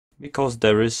because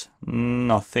there is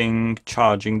nothing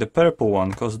charging the purple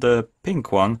one, because the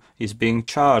pink one is being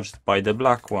charged by the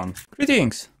black one.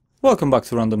 Greetings! Welcome back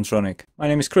to randomtronic. My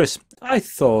name is Chris. I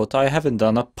thought I haven't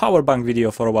done a power bank video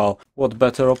for a while. What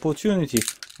better opportunity?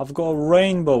 I've got a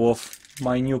rainbow of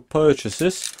my new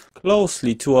purchases,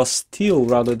 closely to a steal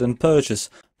rather than purchase.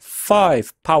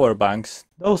 5 power banks.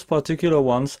 Those particular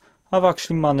ones I've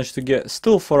actually managed to get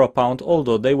still for £1,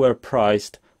 although they were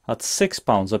priced at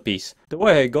 £6 a piece. The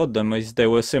way I got them is they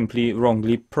were simply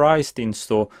wrongly priced in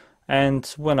store, and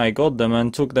when I got them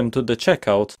and took them to the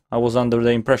checkout, I was under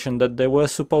the impression that they were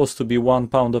supposed to be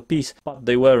 £1 a piece, but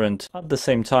they weren't. At the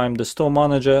same time, the store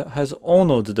manager has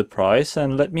honored the price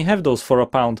and let me have those for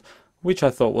 £1, which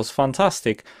I thought was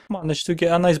fantastic. Managed to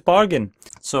get a nice bargain.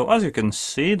 So as you can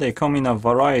see, they come in a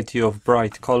variety of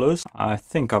bright colors. I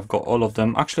think I've got all of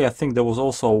them. Actually, I think there was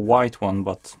also a white one,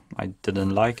 but I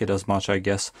didn't like it as much, I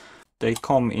guess. They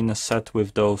come in a set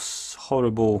with those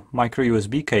horrible micro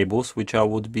USB cables, which I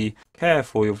would be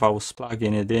careful if I was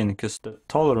plugging it in, because the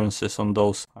tolerances on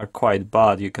those are quite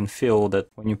bad. You can feel that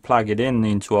when you plug it in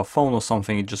into a phone or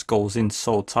something, it just goes in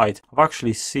so tight. I've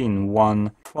actually seen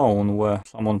one phone where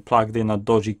someone plugged in a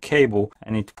dodgy cable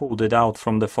and it pulled it out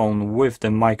from the phone with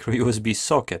the micro USB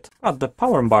socket. But the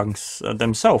power banks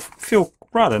themselves feel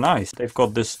rather nice. They've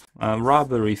got this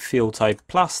rubbery feel type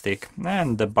plastic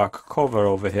and the back cover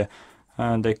over here.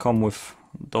 And they come with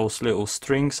those little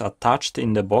strings attached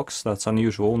in the box. That's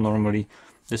unusual. Normally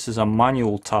this is a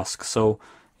manual task, so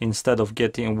instead of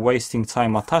wasting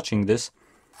time attaching this,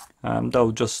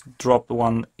 they'll just drop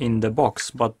one in the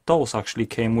box. But those actually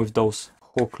came with those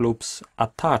hook loops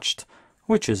attached,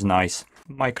 which is nice.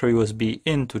 Micro USB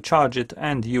in to charge it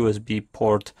and USB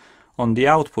port on the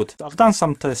output. I've done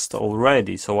some tests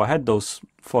already, so I had those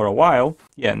for a while.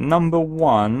 Yeah, number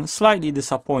one, slightly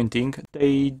disappointing,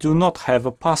 they do not have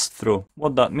a pass-through.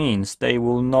 What that means, they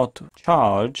will not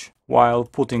charge while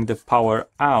putting the power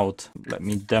out. Let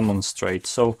me demonstrate.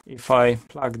 So if I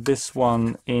plug this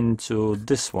one into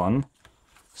this one,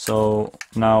 so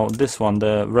now this one,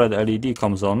 the red LED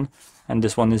comes on and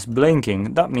this one is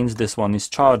blinking, that means this one is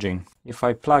charging. If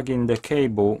I plug in the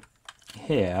cable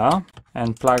here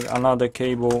and plug another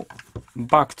cable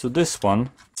back to this one,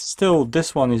 still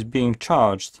this one is being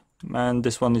charged and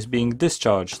this one is being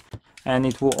discharged, and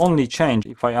it will only change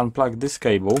if I unplug this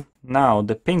cable. Now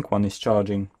the pink one is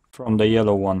charging from the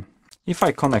yellow one. If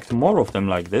I connect more of them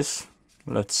like this,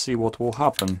 let's see what will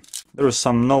happen. There are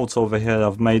some notes over here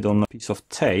I've made on a piece of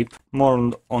tape.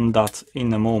 More on that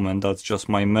in a moment. That's just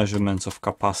my measurements of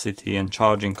capacity and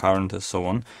charging current and so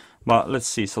on. But let's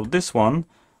see. So this one,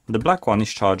 the black one,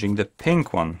 is charging the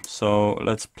pink one. So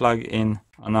let's plug in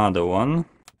another one.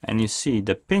 And you see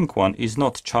the pink one is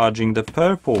not charging the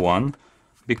purple one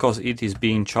because it is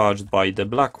being charged by the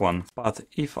black one. But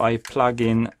if I plug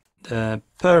in the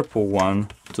purple one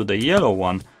to the yellow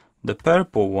one, the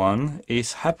purple one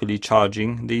is happily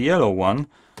charging the yellow one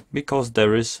because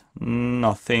there is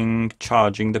nothing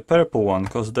charging the purple one,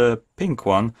 because the pink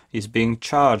one is being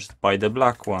charged by the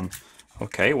black one.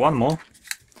 Okay, one more.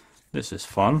 This is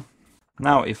fun.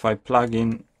 Now if I plug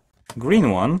in green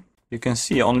one, you can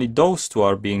see only those two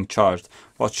are being charged.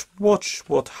 Watch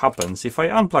what happens. If I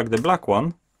unplug the black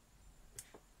one,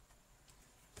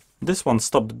 this one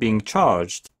stopped being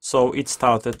charged, so it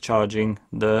started charging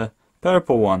the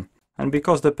purple one. And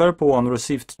because the purple one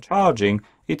received charging,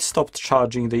 it stopped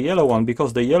charging the yellow one.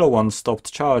 Because the yellow one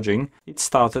stopped charging, it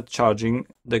started charging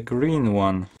the green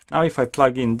one. Now if I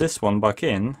plug in this one back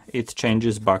in, it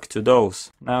changes back to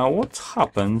those. Now what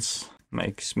happens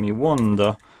makes me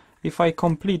wonder. If I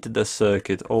complete the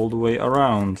circuit all the way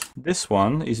around, this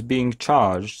one is being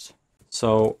charged,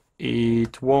 so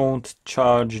it won't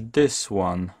charge this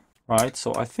one, right?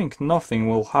 So I think nothing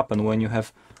will happen when you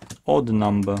have odd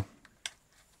number.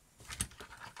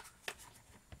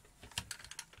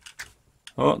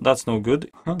 Oh, that's no good.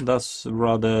 That's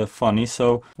rather funny.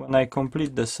 So when I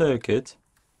complete the circuit,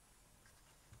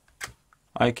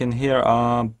 I can hear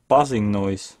a buzzing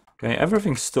noise. Okay,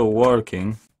 everything's still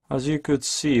working. As you could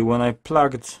see, when I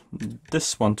plugged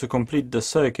this one to complete the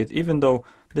circuit, even though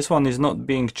this one is not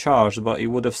being charged, but it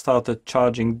would have started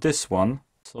charging this one.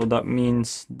 So that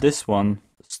means this one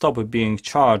stopped being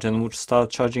charged and would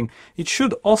start charging. It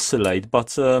should oscillate,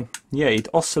 but yeah, it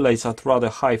oscillates at rather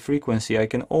high frequency. I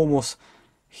can almost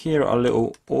hear a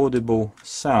little audible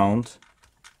sound.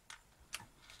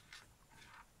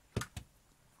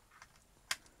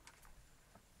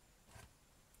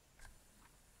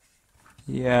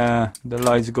 Yeah, the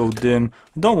lights go dim.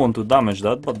 Don't want to damage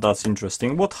that, but that's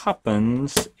interesting. What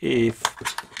happens if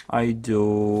I do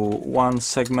one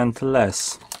segment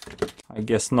less? I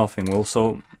guess nothing will.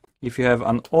 So If you have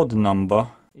an odd number,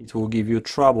 it will give you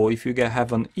trouble. If you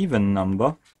have an even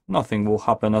number, nothing will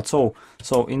happen at all.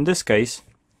 So in this case,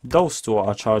 those two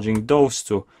are charging those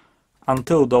two.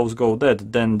 Until those go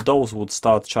dead, then those would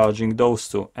start charging those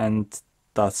two, and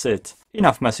that's it.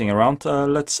 Enough messing around,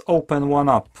 let's open one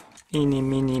up. Eeny,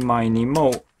 meeny, miny,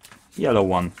 mo. Yellow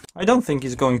one. I don't think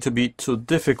it's going to be too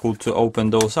difficult to open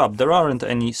those up. There aren't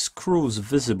any screws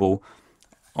visible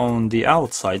on the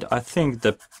outside. I think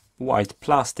the white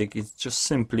plastic is just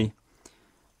simply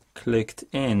clicked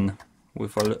in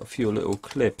with a few little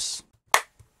clips.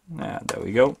 Yeah, there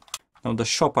we go. Now the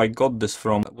shop I got this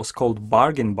from was called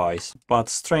Bargain Buys, but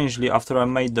strangely after I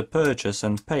made the purchase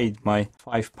and paid my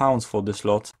 £5 for this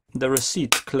lot, the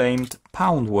receipt claimed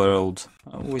Pound World,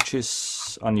 which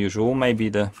is unusual. Maybe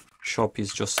the shop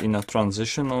is just in a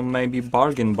transition, or maybe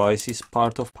Bargain Buys is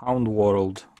part of Pound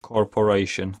World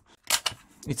Corporation.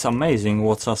 It's amazing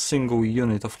what a single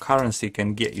unit of currency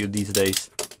can get you these days.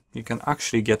 You can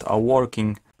actually get a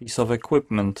working piece of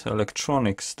equipment,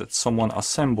 electronics that someone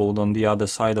assembled on the other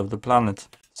side of the planet.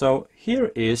 So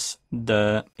here is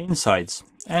the insides,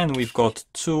 and we've got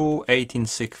two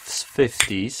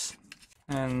 18650s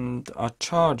and a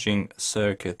charging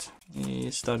circuit.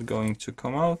 Is that going to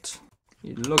come out?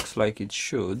 It looks like it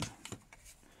should.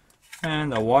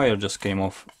 And a wire just came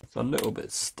off. It's a little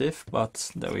bit stiff,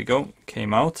 but there we go,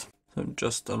 came out. So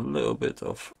just a little bit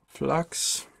of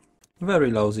flux.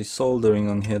 Very lousy soldering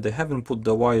on here. They haven't put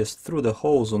the wires through the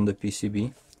holes on the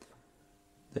PCB.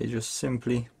 They just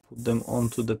simply put them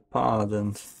onto the pad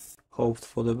and hoped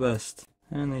for the best.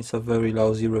 And it's a very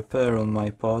lousy repair on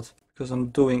my part, because I'm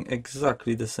doing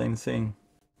exactly the same thing.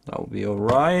 That'll be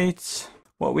alright.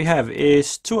 What we have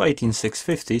is two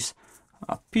 18650s,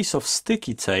 a piece of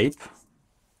sticky tape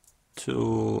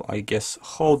to, I guess,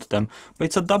 hold them. But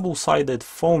it's a double-sided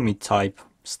foamy type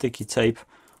sticky tape,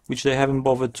 which they haven't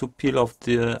bothered to peel off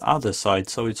the other side,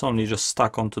 so it's only just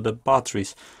stuck onto the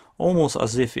batteries, almost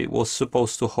as if it was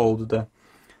supposed to hold the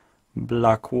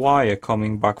black wire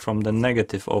coming back from the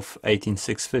negative of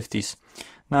 18650s.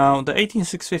 Now the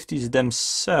 18650s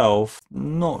themselves,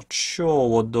 not sure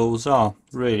what those are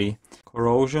really.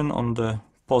 Corrosion on the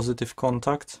positive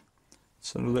contact.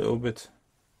 It's a little bit,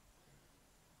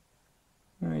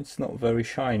 it's not very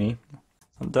shiny.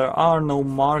 There are no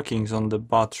markings on the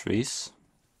batteries.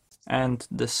 And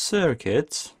the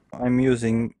circuit, I'm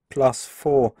using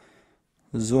 +4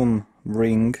 zoom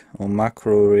ring or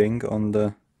macro ring on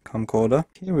the camcorder.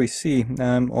 Here we see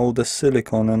all the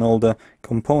silicon and all the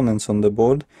components on the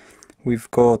board. We've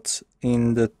got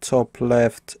in the top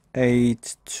left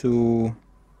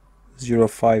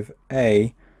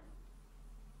 8205A,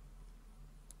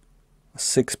 a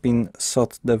 6-pin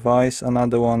SOT device,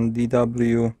 another one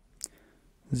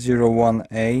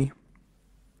DW01A,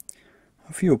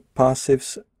 a few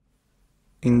passives,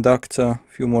 inductor, a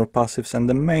few more passives, and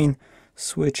the main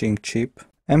switching chip,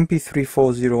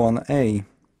 MP3401A,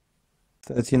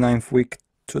 39th week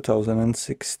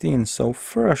 2016, so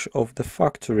fresh off the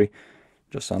factory,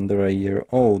 just under a year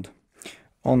old.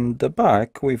 On the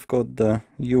back we've got the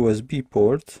USB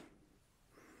port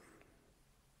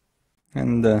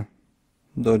and the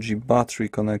dodgy battery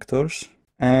connectors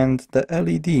and the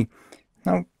LED.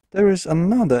 Now there is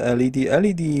another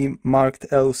LED marked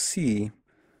LC,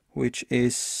 which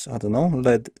is, I don't know,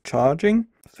 LED charging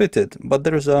fitted, but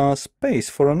there's a space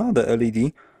for another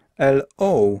LED,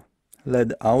 LO,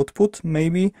 LED output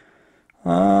maybe.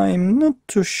 I'm not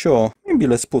too sure. Maybe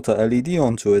let's put a LED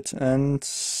onto it and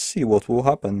see what will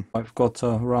happen. I've got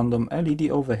a random LED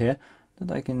over here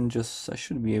that I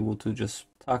should be able to just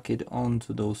tack it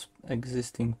onto those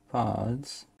existing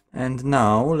pads. And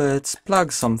now let's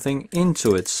plug something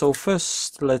into it. So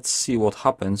first let's see what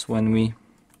happens when we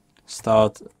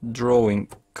start drawing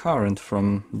current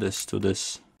from this to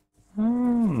this.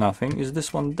 Nothing. Is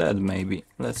this one dead maybe?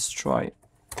 Let's try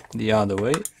the other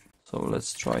way. So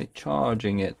let's try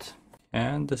charging it.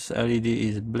 And this LED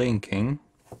is blinking.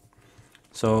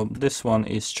 So this one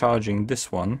is charging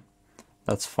this one.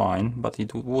 That's fine, but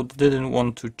it didn't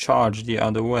want to charge the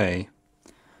other way.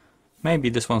 Maybe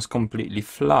this one's completely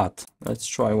flat. Let's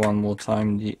try one more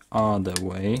time the other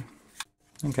way.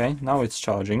 Okay, now it's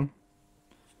charging.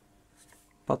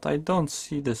 But I don't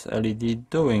see this LED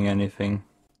doing anything.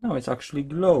 No, it's actually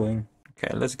glowing. Okay,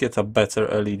 let's get a better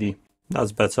LED.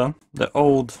 That's better. The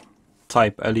old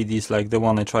type LEDs like the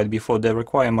one I tried before, they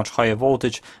require much higher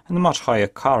voltage and much higher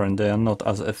current. They are not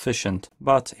as efficient.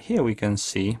 But here we can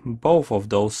see both of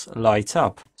those light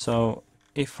up. So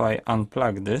if I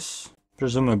unplug this,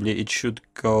 presumably it should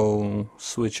go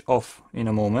switch off in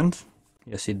a moment.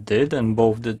 Yes, it did, and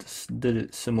both did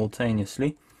it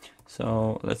simultaneously.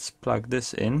 So let's plug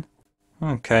this in.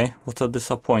 Okay, what a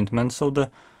disappointment. So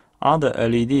the other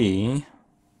LED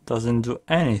doesn't do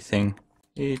anything.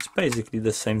 It's basically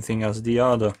the same thing as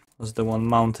the one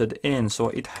mounted in, so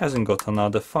it hasn't got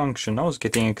another function. I was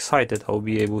getting excited I'll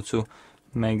be able to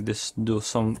make this do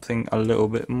something a little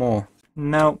bit more.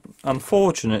 Now,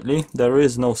 unfortunately, there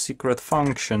is no secret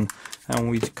function and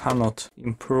we cannot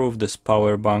improve this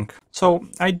power bank. So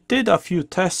I did a few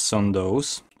tests on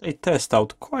those. They test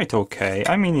out quite okay.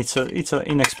 I mean, it's an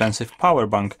inexpensive power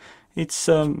bank. It's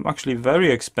actually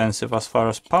very expensive as far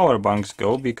as power banks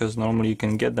go, because normally you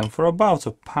can get them for about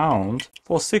 £1.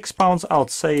 For £6 I'd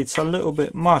say it's a little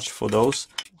bit much for those,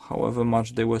 however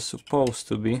much they were supposed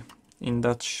to be in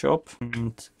that shop.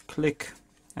 And click,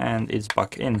 and it's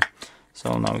back in.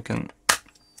 So now we can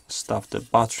stuff the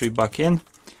battery back in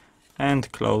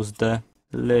and close the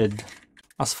lid.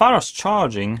 As far as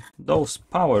charging, those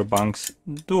power banks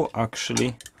do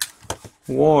actually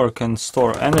work and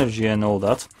store energy and all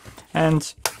that.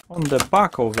 And on the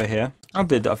back over here, I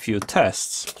did a few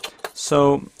tests.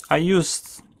 So I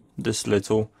used this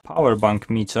little power bank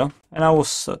meter and I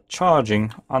was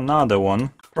charging another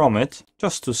one from it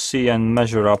just to see and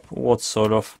measure up what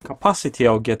sort of capacity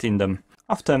I'll get in them.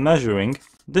 After measuring,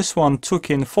 this one took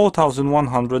in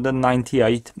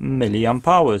 4198 milliamp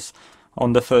hours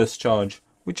on the first charge,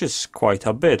 which is quite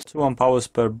a bit, 2 amp hours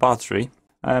per battery.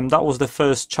 That was the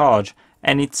first charge,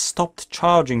 and it stopped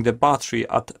charging the battery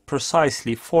at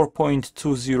precisely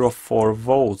 4.204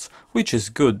 volts, which is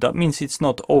good. That means it's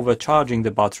not overcharging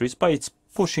the batteries, but it's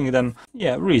pushing them,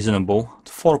 yeah, reasonable.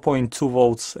 4.2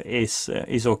 volts is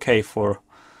okay for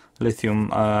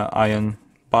lithium ion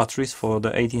batteries for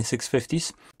the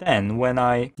 18650s. Then when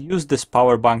I use this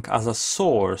power bank as a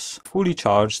source, fully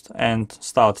charged, and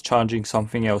start charging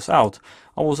something else out,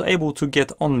 I was able to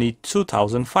get only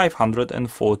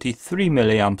 2543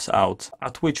 milliamps out,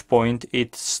 at which point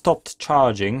it stopped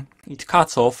charging. It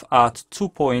cuts off at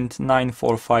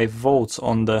 2.945 volts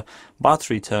on the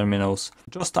battery terminals,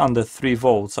 just under 3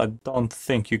 volts. I don't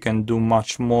think you can do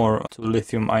much more to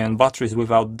lithium ion batteries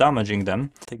without damaging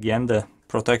them. Again, the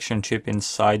protection chip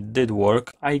inside did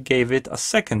work. I gave it a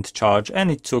second charge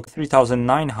and it took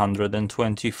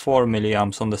 3924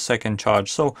 milliamps on the second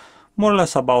charge, so more or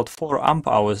less about 4 amp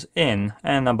hours in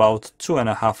and about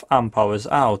 2.5 amp hours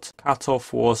out.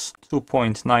 Cutoff was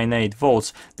 2.98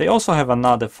 volts. They also have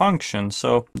another function,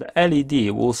 so the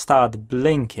LED will start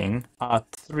blinking at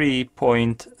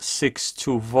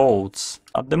 3.62 volts.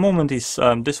 At the moment this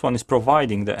one is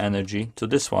providing the energy to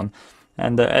this one,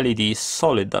 and the LED is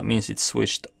solid. That means it's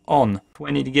switched on.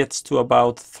 When it gets to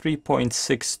about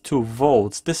 3.62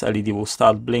 volts, this LED will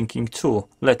start blinking too,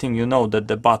 letting you know that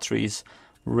the battery is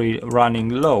running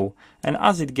low. And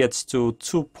as it gets to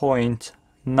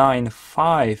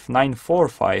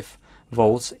 2.945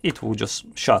 volts, it will just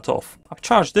shut off. I've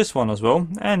charged this one as well,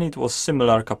 and it was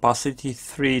similar capacity,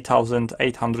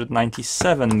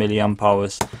 3897 milliamp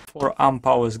hours, 4 amp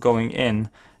hours going in,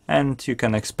 and you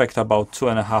can expect about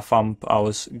 2.5 amp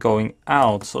hours going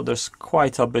out. So there's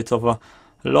quite a bit of a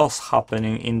loss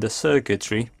happening in the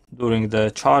circuitry during the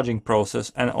charging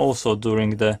process and also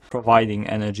during the providing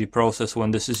energy process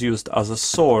when this is used as a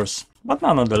source. But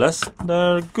nonetheless,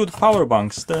 they're good power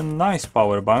banks. They're nice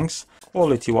power banks.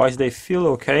 Quality wise, they feel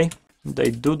okay.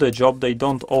 They do the job. They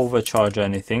don't overcharge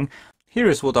anything. Here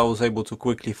is what I was able to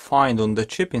quickly find on the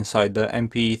chip inside the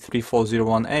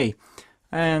MP3401A.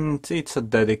 And it's a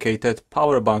dedicated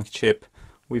power bank chip.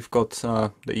 We've got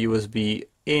the USB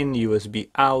in, USB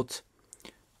out,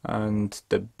 and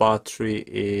the battery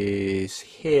is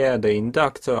here, the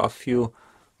inductor, a few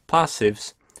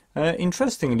passives.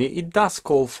 Interestingly, it does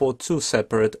call for 2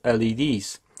 separate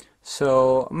LEDs,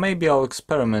 so maybe I'll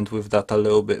experiment with that a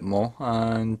little bit more,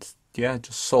 and yeah,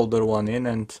 just solder one in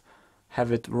and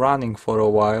have it running for a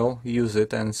while, use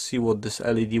it and see what this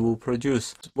LED will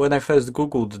produce. When I first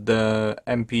googled the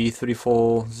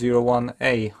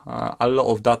MP3401A, a lot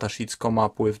of datasheets come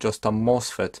up with just a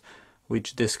MOSFET,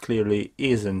 which this clearly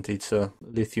isn't. It's a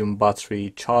lithium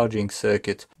battery charging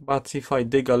circuit. But if I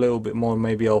dig a little bit more,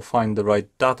 maybe I'll find the right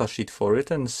datasheet for it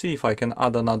and see if I can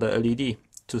add another LED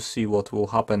to see what will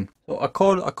happen. So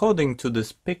according to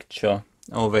this picture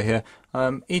over here,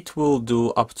 it will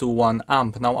do up to 1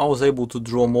 amp. Now I was able to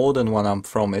draw more than 1 amp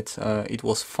from it. It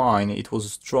was fine. It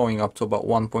was drawing up to about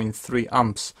 1.3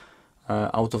 amps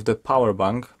out of the power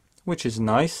bank, which is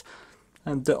nice.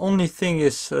 And the only thing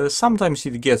is, sometimes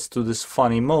it gets to this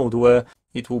funny mode where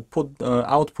it will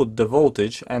output the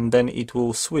voltage and then it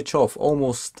will switch off,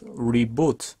 almost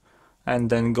reboot, and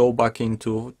then go back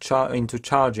into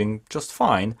charging just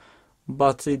fine.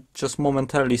 but it just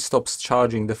momentarily stops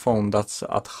charging the phone that's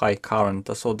at high current.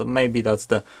 So maybe that's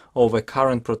the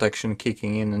overcurrent protection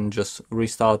kicking in and just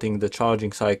restarting the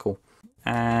charging cycle.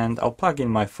 And I'll plug in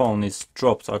my phone. It's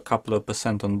dropped a couple of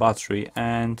percent on battery,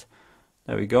 and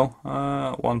there we go,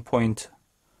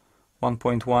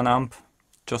 1.1 amp,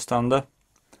 just under.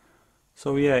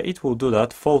 So yeah, it will do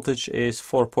that. Voltage is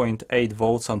 4.8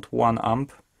 volts and 1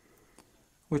 amp,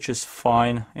 which is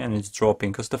fine, and it's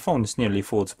dropping because the phone is nearly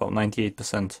full. It's about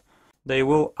 98%. They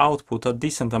will output a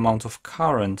decent amount of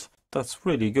current. That's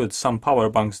really good. Some power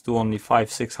banks do only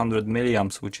 500-600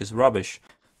 milliamps, which is rubbish.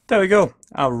 There we go,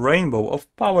 a rainbow of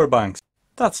power banks.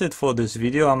 That's it for this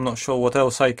video. I'm not sure what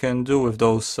else I can do with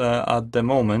those at the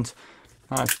moment.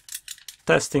 I'm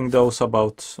testing those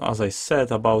about, as I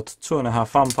said, about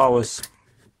 2.5 amp hours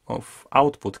of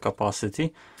output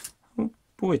capacity,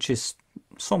 which is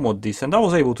somewhat decent. I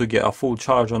was able to get a full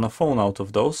charge on a phone out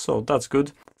of those, so that's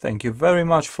good. Thank you very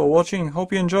much for watching.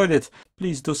 Hope you enjoyed it.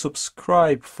 Please do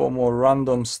subscribe for more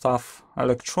random stuff,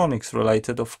 electronics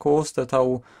related of course, that I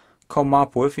will come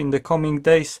up with in the coming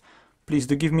days. Please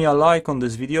do give me a like on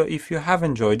this video if you have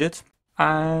enjoyed it,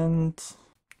 and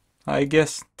I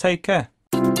guess take care.